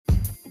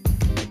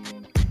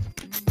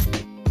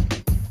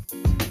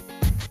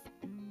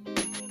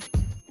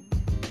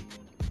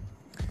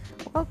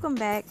Welcome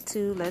back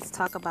to Let's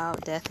Talk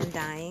About Death and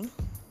Dying.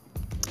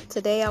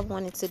 Today I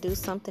wanted to do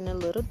something a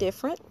little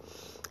different.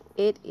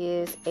 It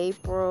is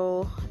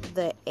April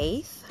the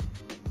 8th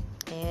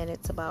and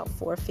it's about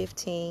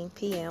 4:15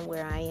 p.m.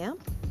 where I am.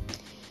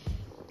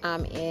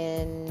 I'm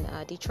in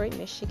Detroit,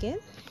 Michigan,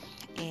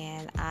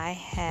 and I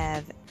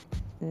have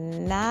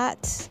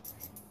not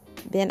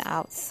been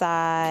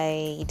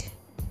outside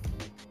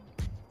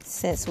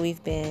since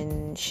we've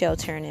been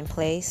sheltering in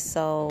place.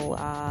 So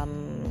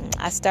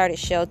I started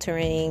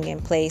sheltering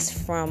in place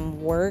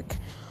from work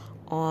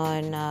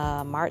on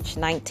March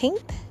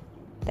 19th.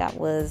 That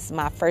was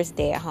my first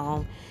day at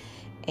home.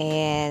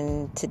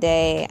 And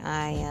today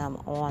I am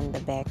on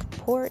the back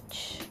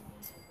porch,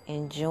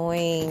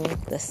 enjoying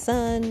the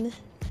sun,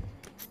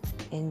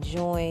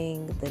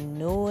 enjoying the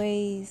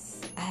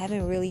noise. I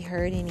haven't really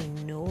heard any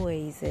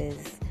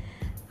noises,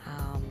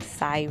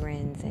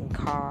 sirens and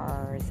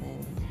cars,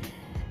 and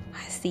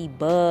I see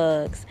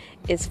bugs.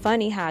 It's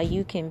funny how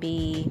you can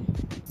be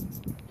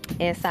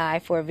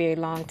inside for a very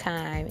long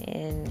time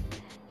and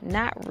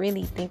not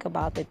really think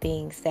about the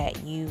things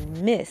that you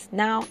miss.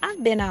 Now,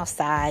 I've been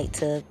outside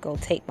to go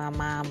take my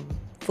mom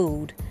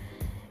food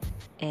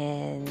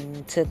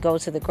and to go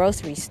to the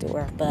grocery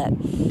store, but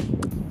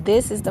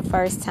this is the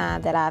first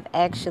time that I've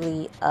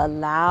actually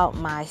allowed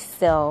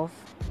myself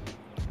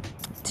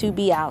to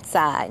be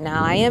outside.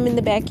 Now, I am in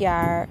the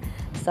backyard,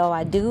 so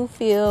I do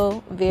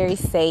feel very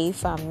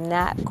safe. I'm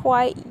not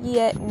quite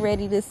yet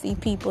ready to see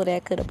people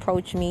that could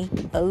approach me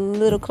a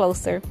little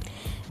closer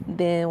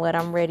than what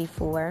I'm ready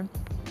for.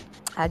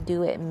 I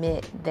do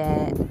admit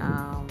that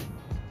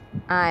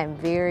I'm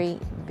very,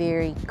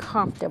 very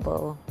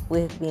comfortable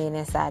with being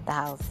inside the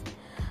house.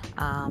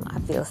 I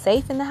feel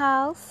safe in the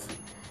house.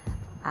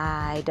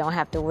 I don't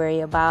have to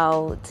worry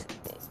about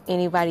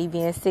anybody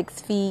being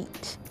 6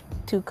 feet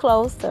too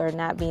close or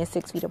not being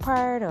 6 feet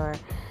apart, or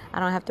I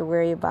don't have to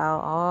worry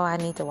about, I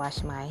need to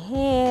wash my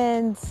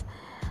hands.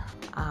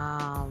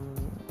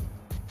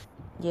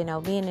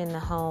 Being in the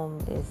home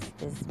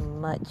is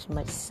much,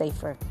 much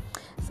safer.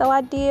 So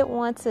I did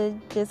want to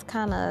just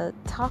kind of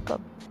talk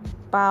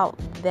about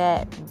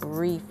that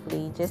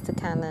briefly, just to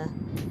kind of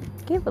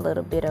give a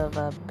little bit of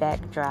a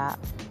backdrop.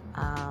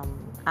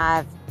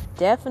 I've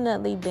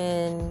definitely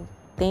been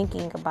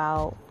thinking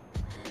about,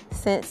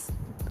 since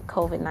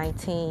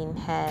COVID-19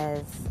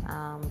 has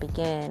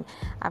began,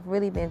 I've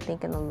really been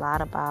thinking a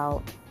lot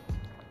about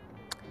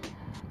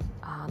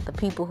the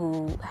people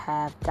who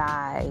have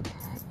died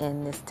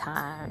in this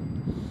time,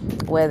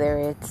 whether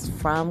it's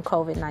from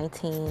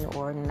COVID-19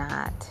 or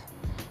not.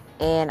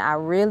 And I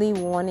really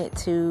wanted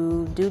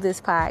to do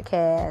this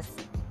podcast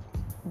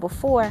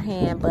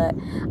beforehand, but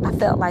I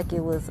felt like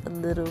it was a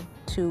little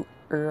too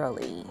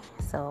early.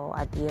 So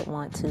I did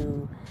want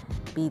to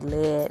be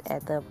led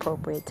at the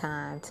appropriate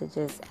time to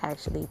just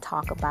actually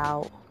talk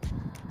about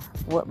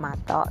what my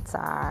thoughts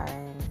are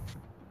and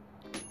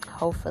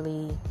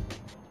hopefully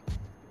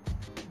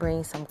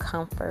bring some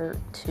comfort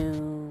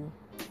to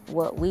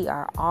what we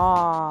are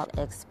all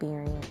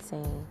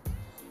experiencing.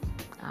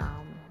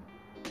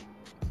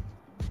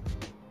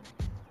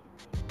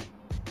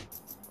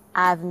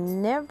 I've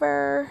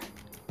never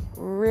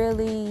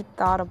really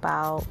thought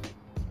about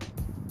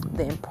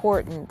the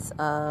importance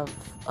of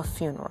a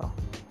funeral.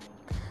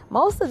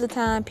 Most of the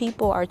time,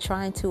 people are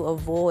trying to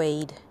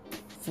avoid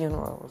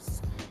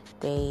funerals.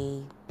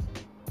 They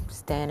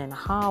stand in the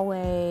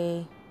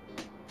hallway,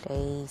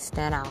 they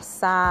stand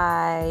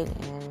outside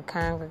and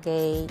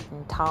congregate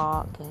and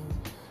talk, and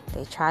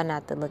they try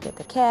not to look at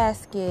the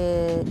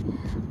casket.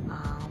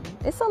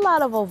 It's a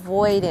lot of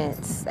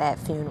avoidance at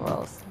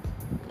funerals,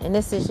 and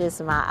this is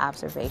just my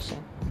observation.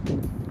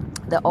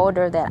 The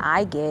older that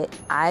I get,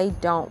 I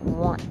don't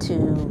want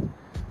to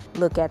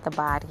look at the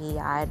body.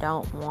 I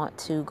don't want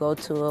to go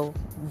to a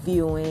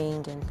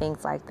viewing and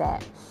things like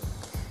that.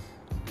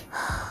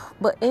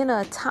 But in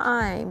a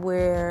time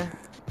where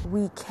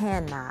we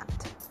cannot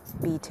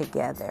be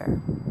together,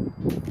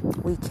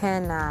 we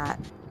cannot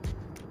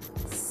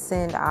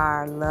send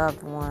our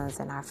loved ones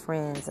and our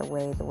friends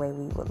away the way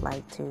we would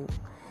like to,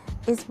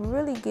 it's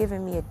really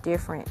giving me a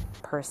different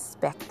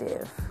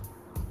perspective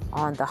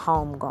on the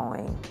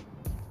homegoing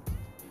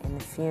and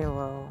the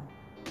funeral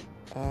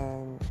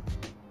and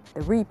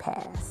the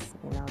repast.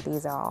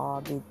 These are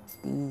all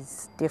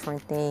these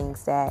different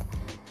things that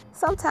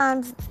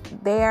sometimes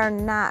they are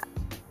not,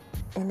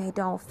 and they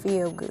don't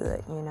feel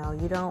good.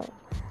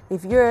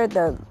 If you're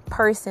the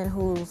person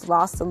who's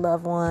lost a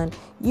loved one,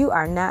 you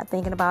are not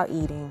thinking about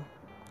eating.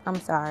 I'm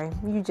sorry,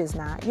 you're just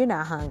not. You're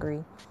not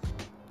hungry.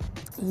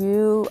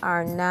 You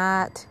are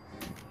not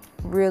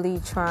really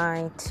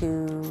trying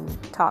to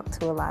talk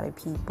to a lot of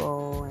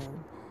people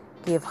and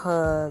give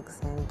hugs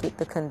and get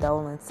the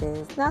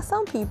condolences. Now,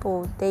 some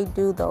people, they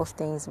do those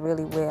things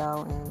really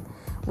well, and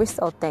we're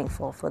so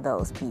thankful for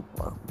those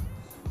people.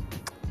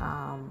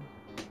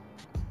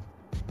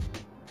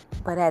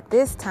 But at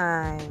this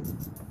time,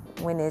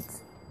 when it's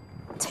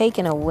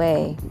taken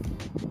away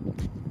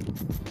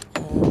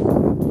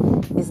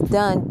and it's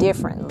done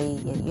differently,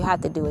 you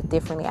have to do it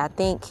differently. I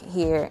think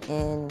here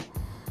in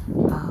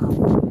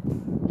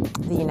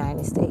the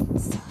United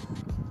States,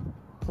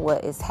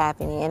 what is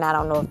happening. And I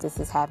don't know if this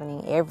is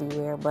happening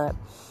everywhere, but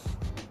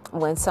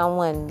when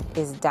someone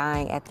is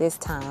dying at this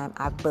time,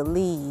 I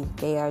believe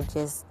they are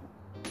just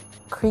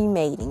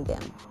cremating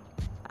them.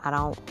 I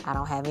don't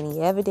have any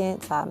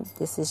evidence.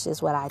 This is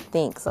just what I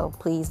think, so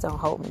please don't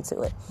hold me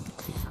to it.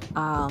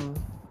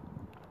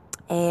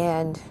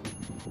 And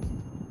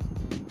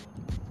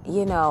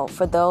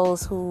for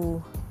those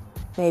who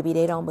maybe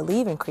they don't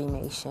believe in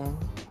cremation,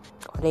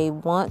 or they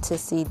want to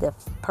see the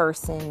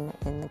person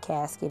in the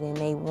casket and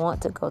they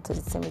want to go to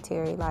the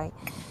cemetery, like,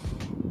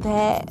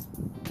 that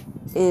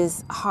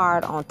is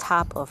hard on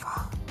top of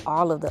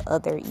all of the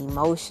other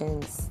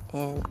emotions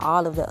and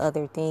all of the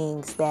other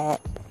things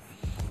that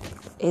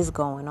is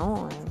going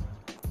on.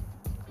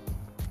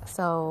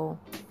 So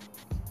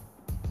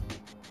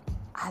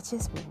I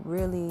just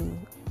really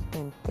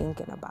been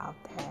thinking about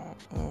that,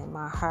 and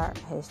my heart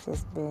has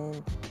just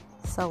been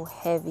so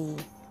heavy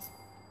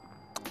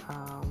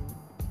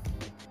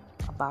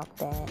about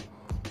that.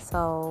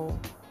 So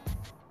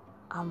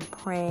I'm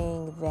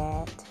praying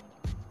that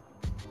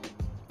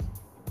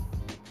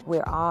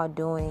we're all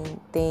doing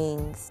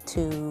things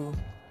to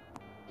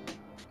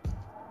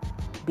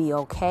be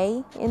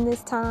okay in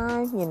this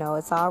time.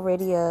 It's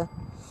already a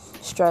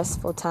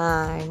stressful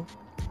time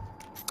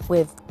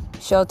with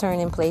sheltering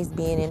in place,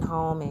 being in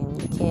home,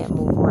 and you can't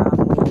move around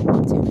the way you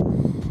want to.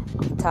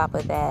 On top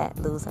of that,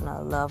 losing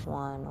a loved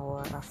one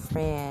or a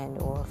friend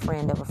or a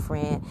friend of a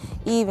friend,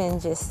 even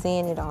just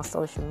seeing it on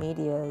social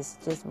media is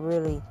just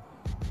really,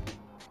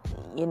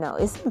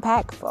 it's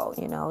impactful.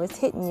 It's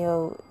hitting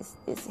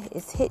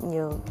it's hitting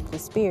your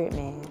spirit,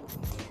 man.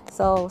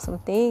 So some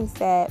things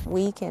that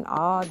we can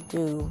all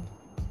do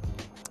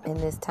in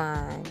this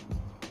time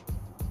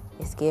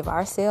is give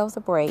ourselves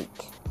a break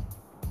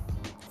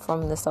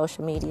from the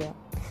social media.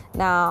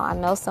 Now, I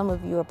know some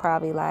of you are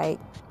probably like,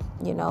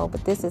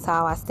 but this is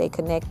how I stay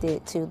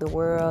connected to the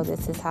world.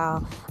 This is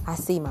how I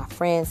see my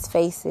friends'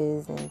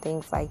 faces and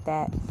things like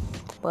that.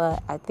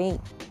 But I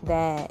think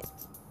that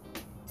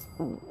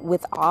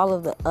with all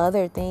of the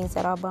other things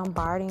that are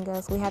bombarding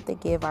us, we have to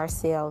give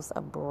ourselves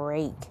a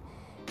break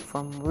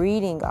from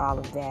reading all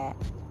of that,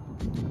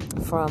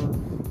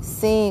 from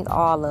seeing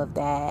all of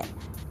that.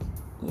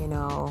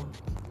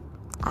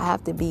 I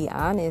have to be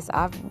honest,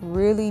 I've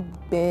really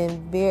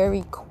been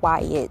very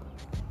quiet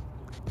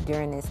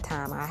during this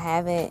time. I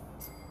haven't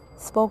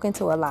spoken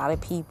to a lot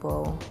of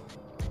people.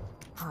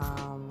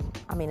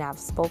 I've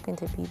spoken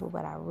to people,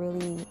 but I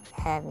really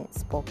haven't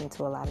spoken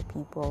to a lot of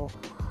people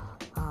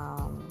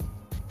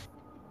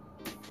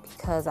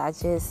because I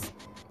just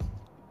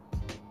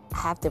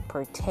have to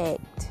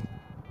protect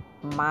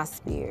my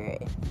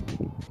spirit.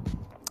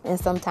 And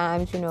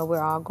sometimes,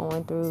 we're all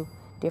going through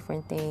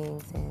different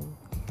things, and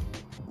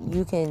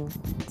you can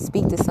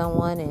speak to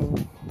someone,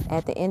 and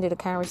at the end of the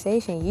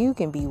conversation, you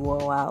can be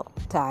wore out,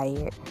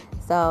 tired.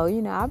 So,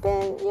 I've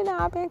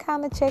been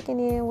kind of checking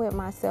in with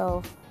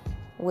myself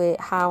with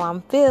how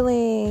I'm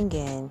feeling,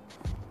 and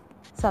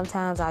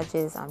sometimes I'm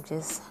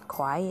just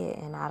quiet,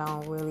 and I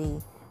don't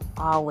really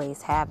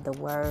always have the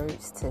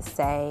words to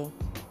say.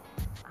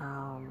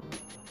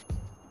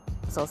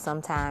 So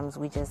sometimes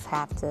we just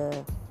have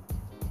to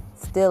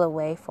steal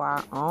away for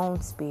our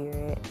own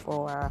spirit,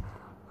 for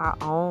our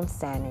own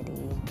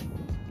sanity.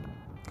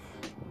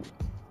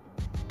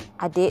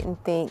 I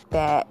didn't think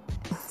that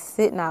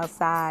sitting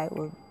outside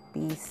would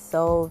be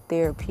so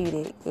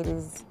therapeutic. It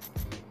has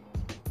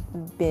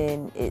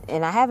been,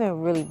 and I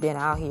haven't really been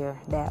out here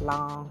that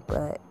long,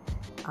 but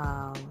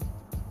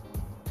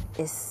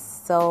it's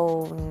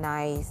so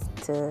nice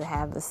to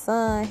have the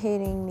sun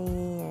hitting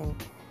me and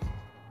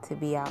to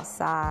be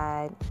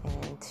outside,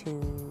 and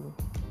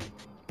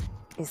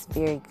it's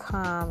very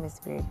calm, it's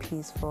very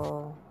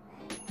peaceful,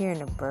 hearing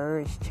the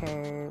birds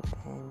chirp.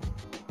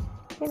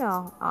 And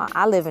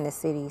I live in a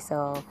city,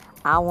 so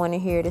I want to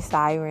hear the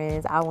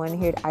sirens, I want to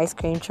hear the ice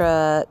cream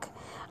truck,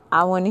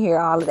 I want to hear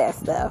all of that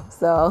stuff.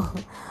 So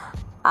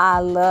I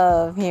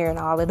love hearing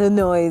all of the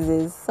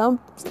noises.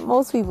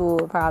 Most people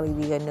would probably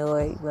be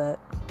annoyed, but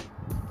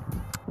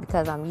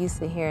because I'm used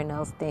to hearing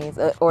those things,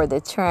 or the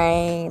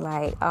train,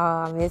 like, oh,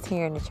 I miss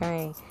hearing the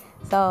train.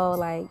 So,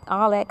 like,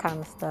 all that kind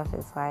of stuff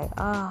is like,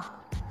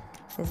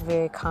 it's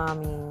very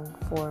calming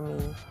for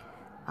me.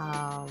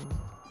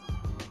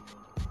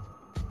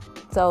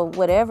 So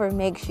whatever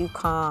makes you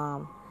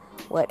calm,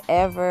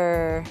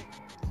 whatever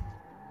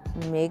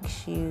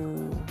makes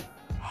you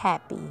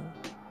happy,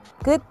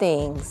 good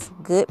things,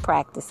 good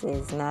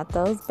practices, not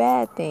those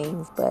bad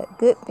things, but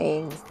good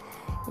things.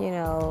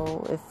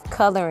 If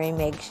coloring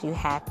makes you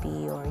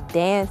happy, or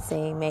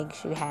dancing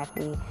makes you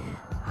happy,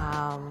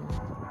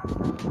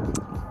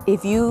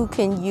 if you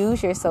can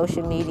use your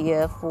social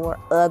media for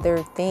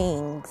other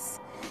things,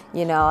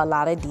 a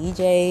lot of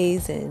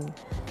DJs and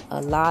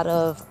a lot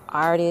of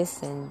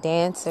artists and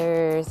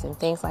dancers and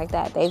things like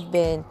that, they've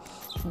been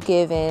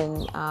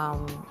given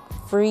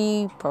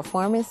free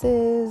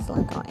performances,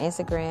 like on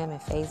Instagram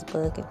and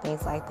Facebook and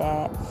things like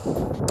that.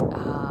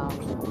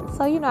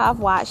 So I've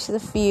watched a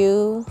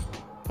few,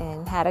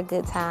 and had a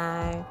good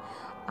time.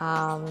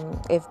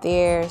 If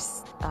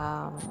there's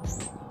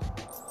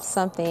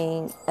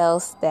something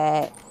else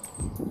that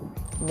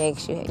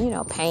makes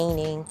you,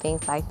 painting,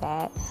 things like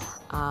that.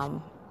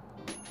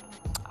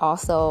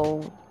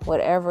 Also,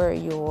 whatever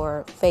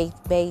your faith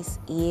base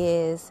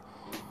is,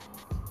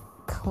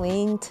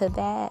 cling to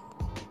that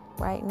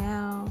right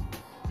now.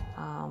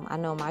 I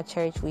know my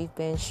church, we've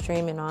been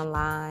streaming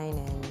online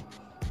and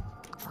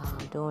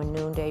doing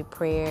noonday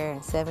prayer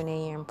and 7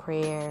 a.m.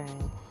 prayer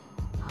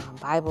and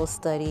Bible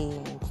study.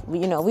 And,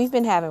 we've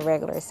been having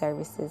regular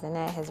services, and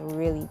that has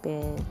really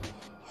been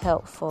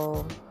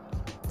helpful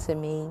to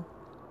me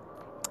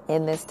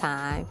in this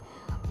time.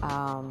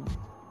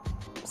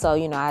 So,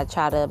 I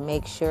try to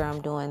make sure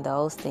I'm doing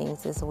those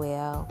things as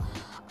well.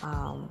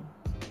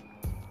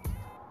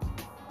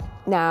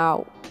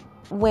 Now,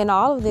 when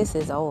all of this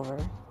is over,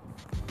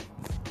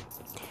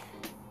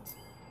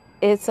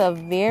 it's a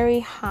very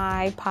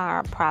high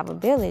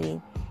probability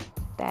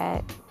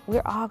that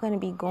we're all going to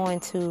be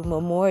going to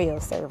memorial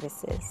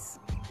services.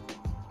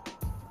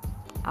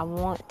 I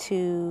want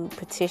to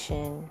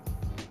petition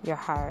your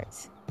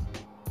hearts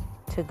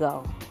to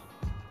go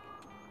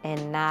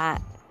and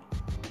not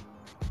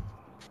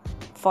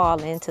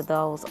fall into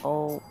those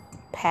old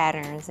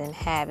patterns and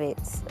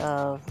habits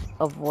of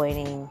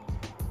avoiding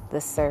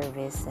the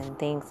service and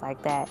things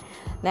like that.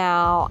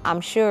 Now,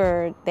 I'm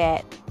sure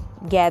that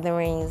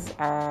gatherings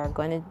are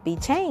going to be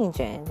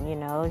changing,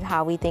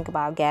 how we think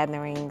about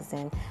gatherings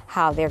and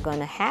how they're going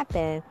to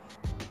happen.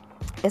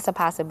 It's a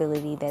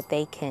possibility that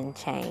they can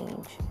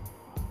change.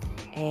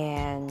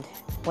 And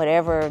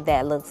whatever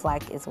that looks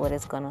like is what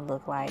it's going to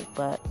look like.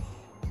 But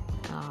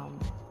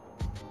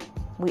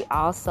we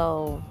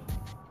also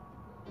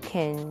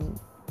can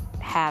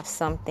have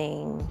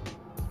something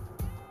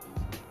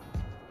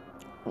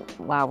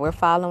while we're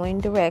following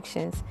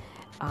directions.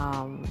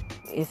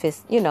 If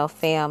it's,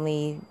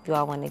 family, if you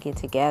all want to get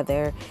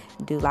together,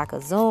 do like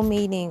a Zoom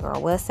meeting or a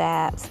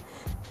WhatsApp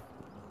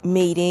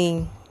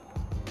meeting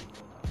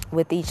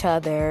with each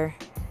other,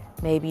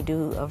 maybe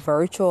do a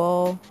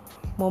virtual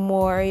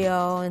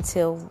memorial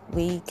until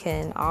we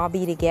can all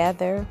be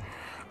together.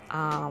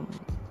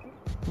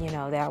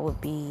 That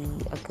would be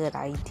a good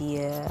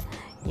idea.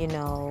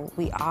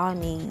 We all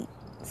need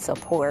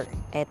support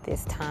at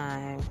this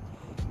time.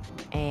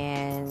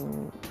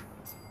 And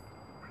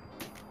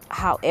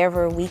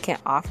however we can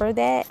offer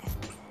that,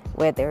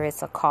 whether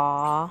it's a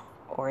call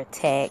or a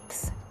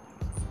text,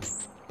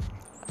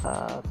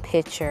 a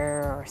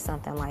picture or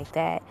something like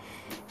that,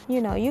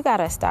 you got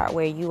to start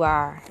where you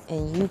are,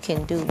 and you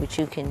can do what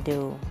you can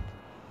do.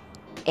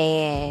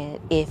 And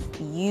if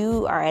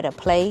you are at a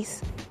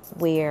place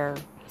where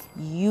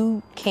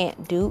you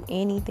can't do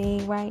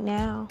anything right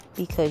now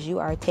because you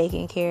are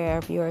taking care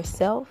of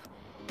yourself,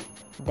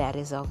 that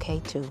is okay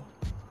too.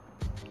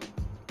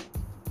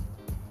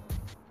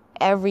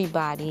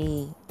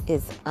 Everybody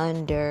is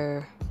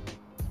under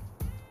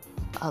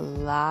a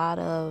lot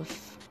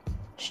of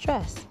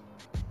stress,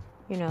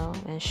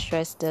 and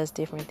stress does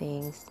different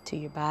things to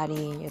your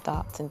body and your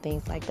thoughts and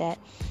things like that.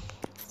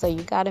 So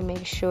you got to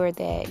make sure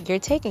that you're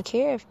taking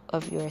care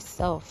of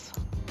yourself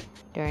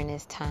during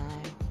this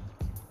time.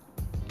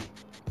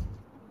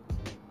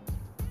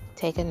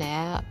 Take a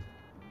nap.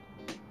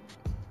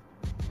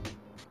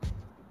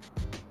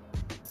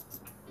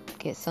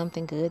 Get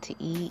something good to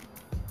eat.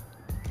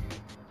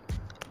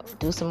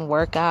 Do some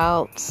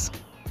workouts.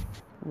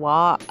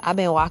 Walk. I've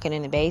been walking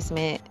in the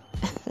basement.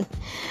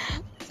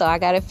 So I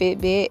got a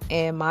Fitbit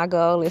and my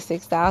goal is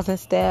 6,000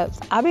 steps.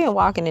 I've been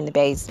walking in the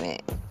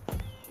basement.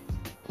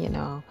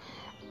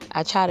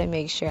 I try to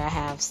make sure I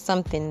have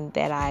something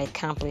that I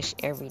accomplish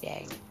every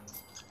day.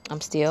 I'm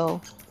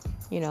still,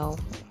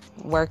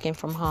 working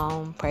from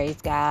home,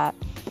 praise God.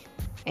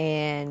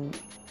 And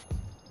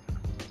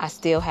I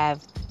still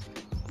have,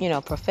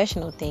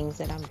 professional things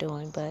that I'm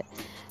doing, but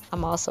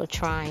I'm also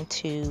trying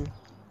to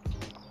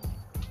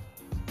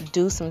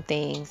do some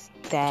things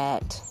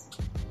that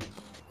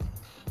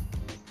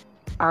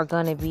are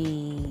going to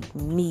be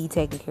me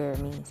taking care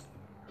of me.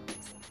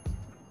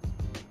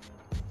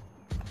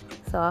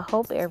 So I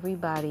hope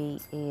everybody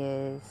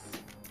is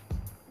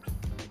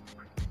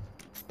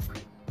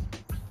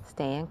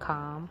staying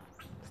calm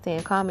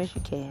as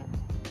you can,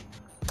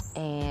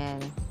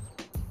 and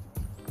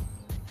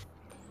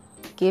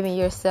giving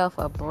yourself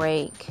a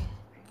break.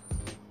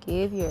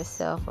 Give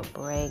yourself a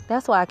break.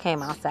 That's why I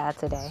came outside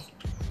today,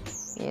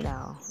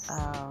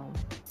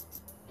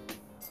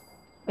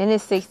 and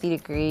it's 60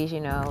 degrees,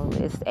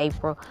 it's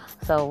April,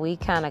 so we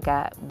kind of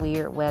got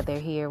weird weather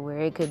here where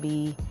it could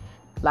be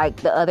like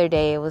the other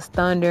day it was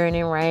thundering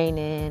and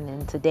raining,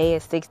 and today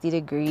it's 60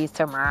 degrees,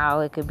 tomorrow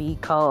it could be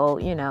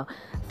cold,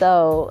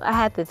 so I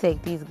had to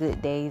take these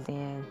good days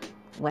in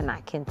when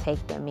I can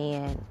take them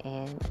in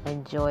and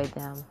enjoy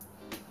them.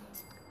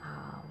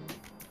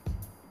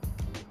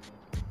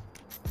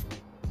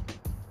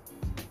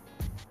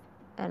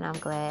 And I'm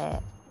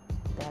glad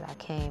that I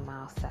came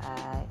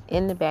outside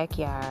in the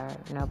backyard.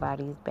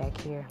 Nobody's back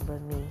here but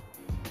me.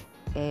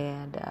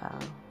 And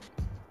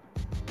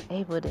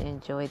able to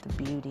enjoy the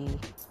beauty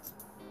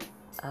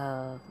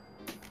of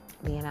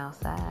being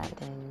outside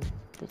and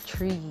the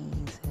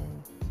trees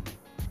and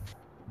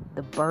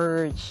the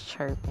birds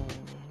chirping.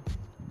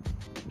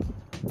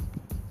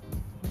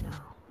 And,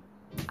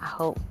 I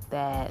hope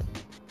that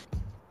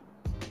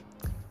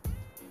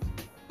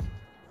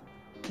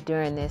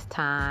during this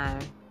time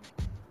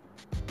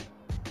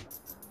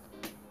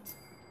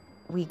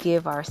we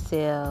give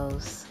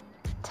ourselves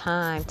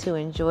time to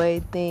enjoy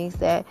things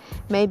that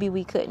maybe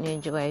we couldn't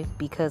enjoy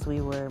because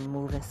we were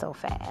moving so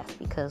fast,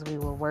 because we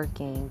were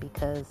working,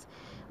 because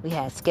we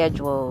had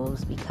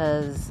schedules,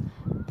 because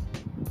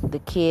the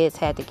kids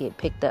had to get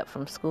picked up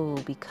from school,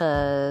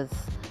 because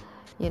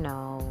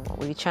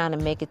we're trying to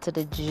make it to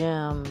the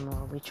gym,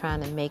 or we're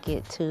trying to make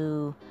it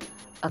to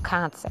a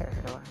concert,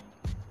 or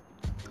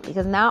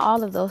because now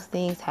all of those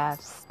things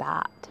have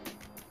stopped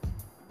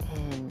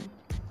and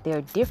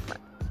they're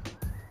different.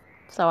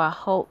 So I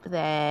hope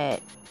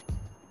that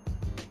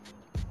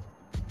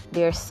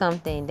there's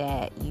something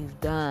that you've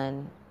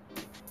done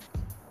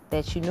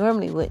that you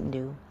normally wouldn't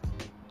do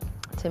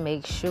to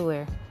make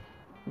sure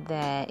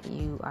that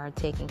you are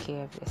taking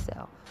care of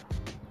yourself.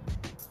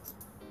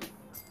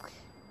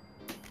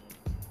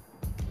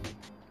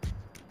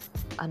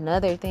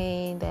 Another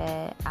thing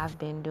that I've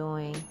been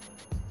doing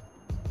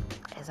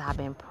is I've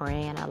been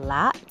praying a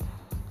lot,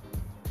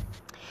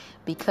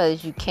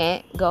 because you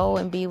can't go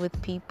and be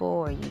with people,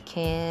 or you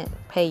can't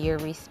pay your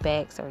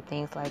respects or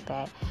things like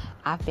that.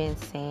 I've been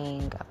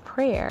saying a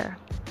prayer,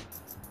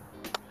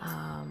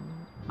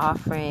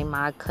 offering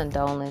my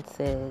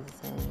condolences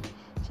and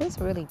just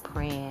really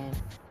praying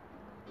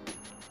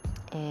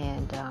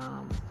and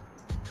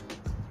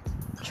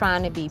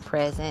trying to be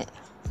present,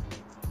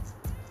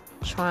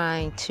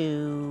 trying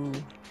to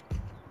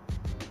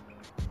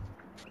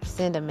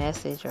send a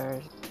message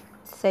or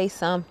say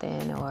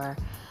something, or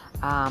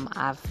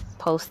I've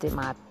posted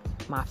my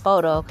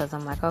photo because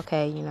I'm like,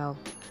 okay,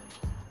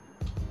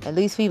 at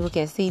least people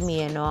can see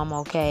me and know I'm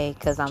okay,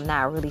 because I'm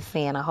not really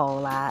saying a whole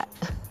lot.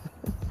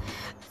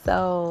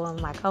 So I'm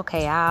like,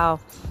 okay,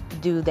 I'll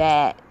do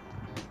that,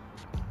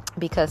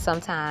 because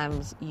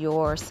sometimes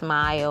your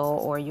smile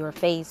or your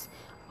face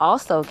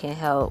also can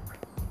help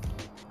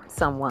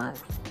someone.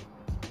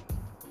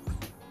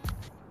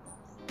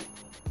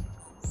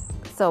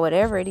 So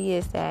whatever it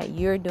is that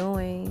you're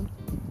doing,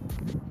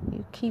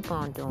 you keep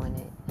on doing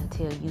it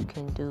until you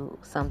can do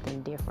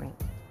something different.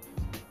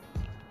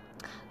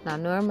 Now,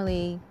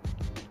 normally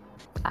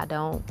I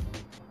don't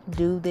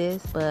do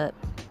this, but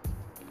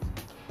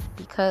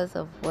because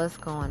of what's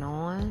going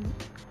on,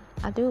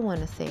 I do want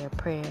to say a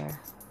prayer,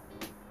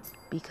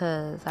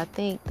 because I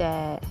think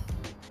that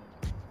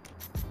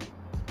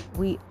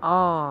we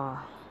all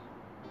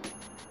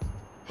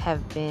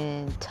have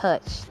been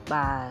touched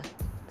by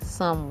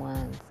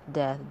someone's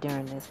death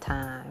during this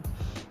time,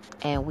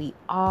 and we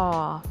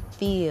all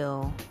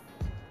feel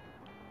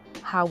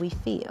how we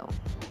feel.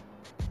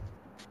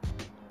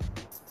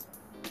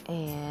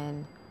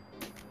 And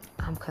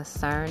I'm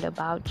concerned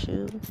about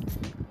you.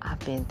 I've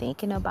been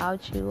thinking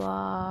about you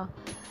all.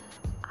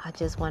 I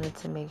just wanted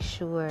to make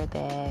sure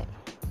that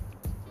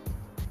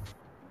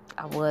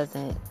I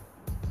wasn't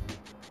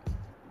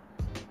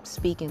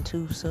speaking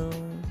too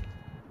soon.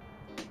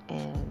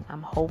 And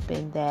I'm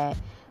hoping that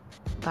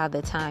by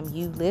the time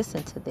you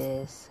listen to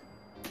this,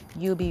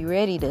 you'll be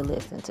ready to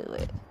listen to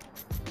it.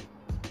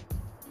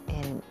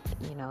 And,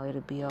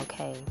 it'll be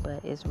okay.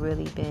 But it's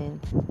really been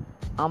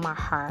on my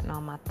heart and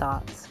on my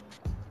thoughts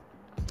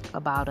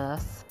about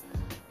us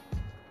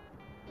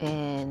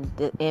and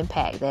the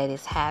impact that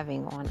it's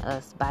having on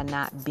us by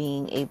not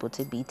being able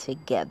to be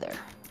together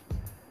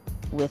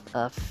with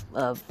a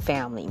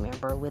family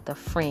member, with a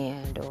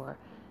friend, or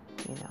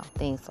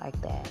things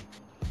like that.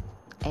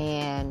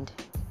 And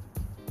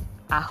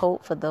I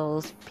hope for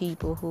those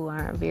people who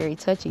aren't very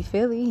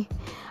touchy-feely,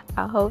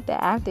 I hope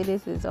that after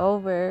this is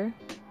over,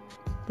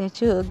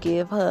 that you'll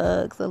give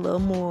hugs a little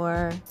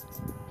more,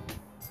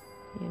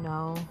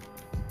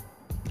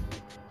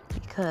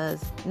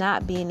 because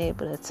not being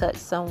able to touch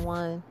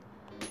someone,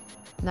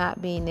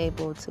 not being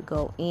able to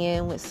go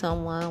in with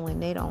someone when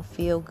they don't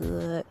feel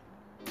good,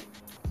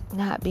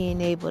 not being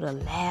able to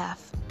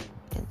laugh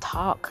and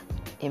talk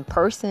in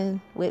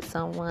person with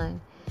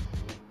someone,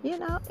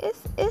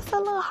 it's a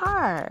little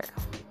hard.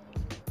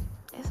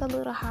 It's a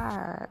little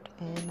hard.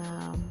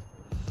 And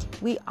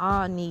we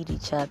all need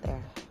each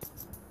other.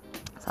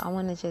 So I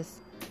want to just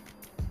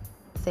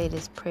say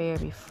this prayer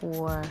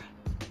before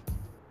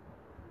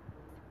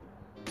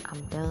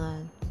I'm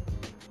done.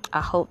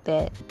 I hope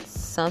that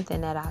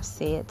something that I've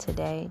said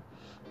today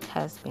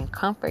has been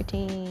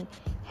comforting,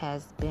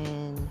 has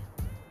been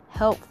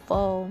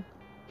helpful.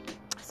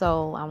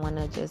 So I want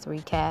to just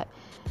recap.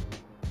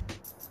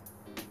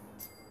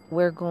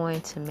 We're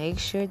going to make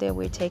sure that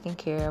we're taking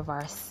care of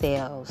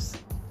ourselves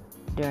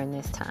during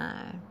this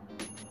time,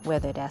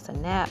 whether that's a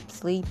nap,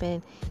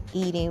 sleeping,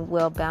 eating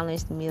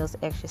well-balanced meals,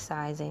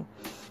 exercising,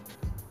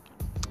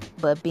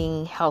 but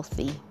being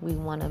healthy. We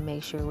want to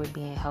make sure we're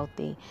being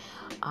healthy.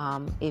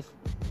 If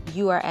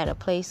you are at a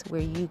place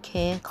where you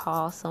can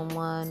call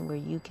someone, where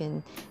you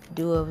can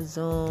do a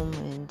Zoom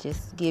and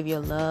just give your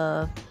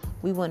love,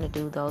 we want to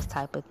do those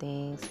type of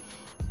things.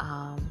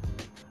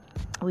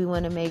 We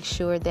want to make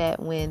sure that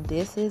when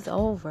this is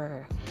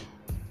over,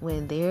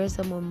 when there's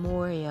a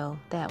memorial,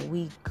 that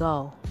we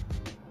go,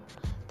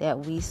 that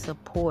we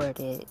support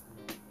it,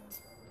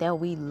 that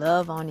we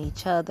love on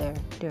each other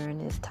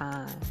during this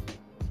time.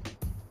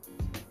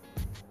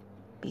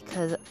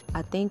 Because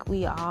I think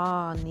we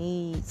all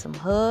need some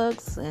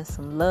hugs and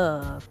some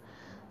love.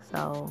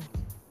 So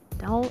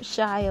don't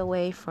shy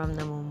away from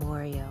the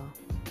memorial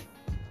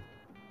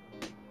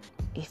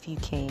if you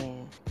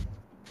can,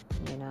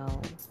 you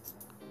know.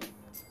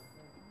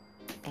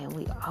 And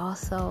we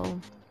also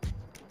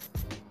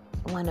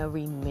want to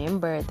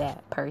remember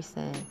that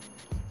person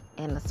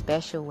in a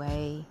special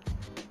way,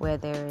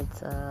 whether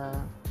it's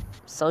a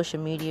social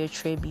media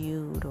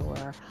tribute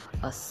or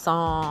a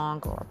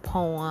song or a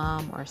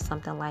poem or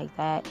something like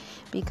that,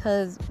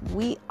 because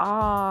we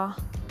all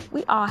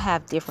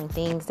have different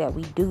things that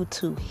we do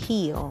to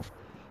heal,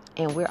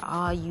 and we're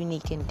all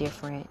unique and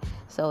different.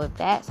 So if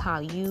that's how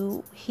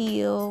you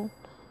heal,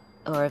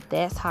 or if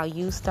that's how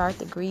you start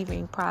the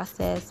grieving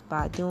process,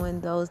 by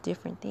doing those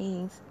different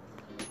things,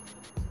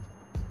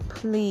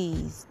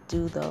 please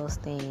do those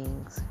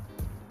things.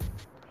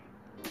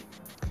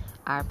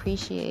 I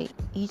appreciate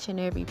each and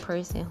every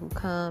person who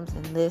comes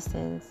and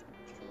listens.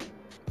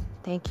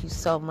 Thank you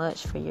so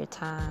much for your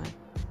time.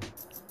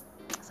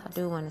 So I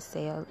do want to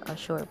say a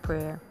short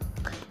prayer.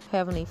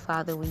 Heavenly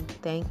Father, we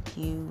thank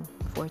you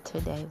for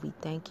today. We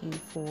thank you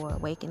for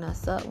waking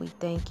us up. We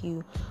thank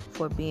you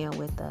for being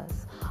with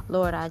us.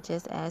 Lord, I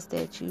just ask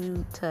that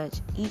you touch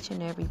each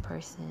and every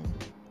person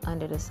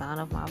under the sound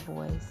of my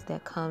voice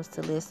that comes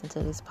to listen to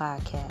this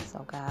podcast,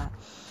 oh God.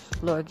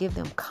 Lord, give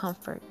them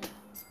comfort.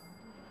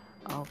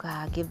 Oh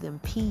God, give them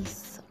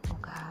peace. Oh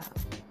God,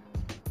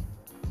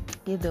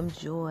 give them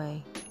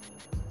joy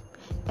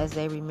as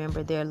they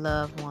remember their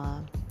loved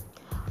one.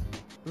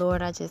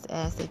 Lord, I just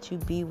ask that you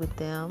be with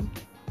them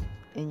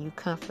and you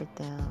comfort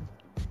them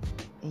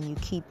and you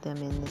keep them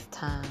in this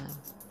time.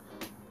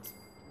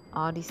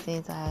 All these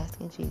things I ask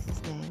in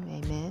Jesus'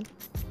 name. Amen.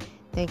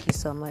 Thank you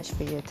so much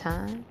for your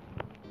time.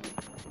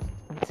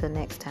 Until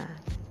next time.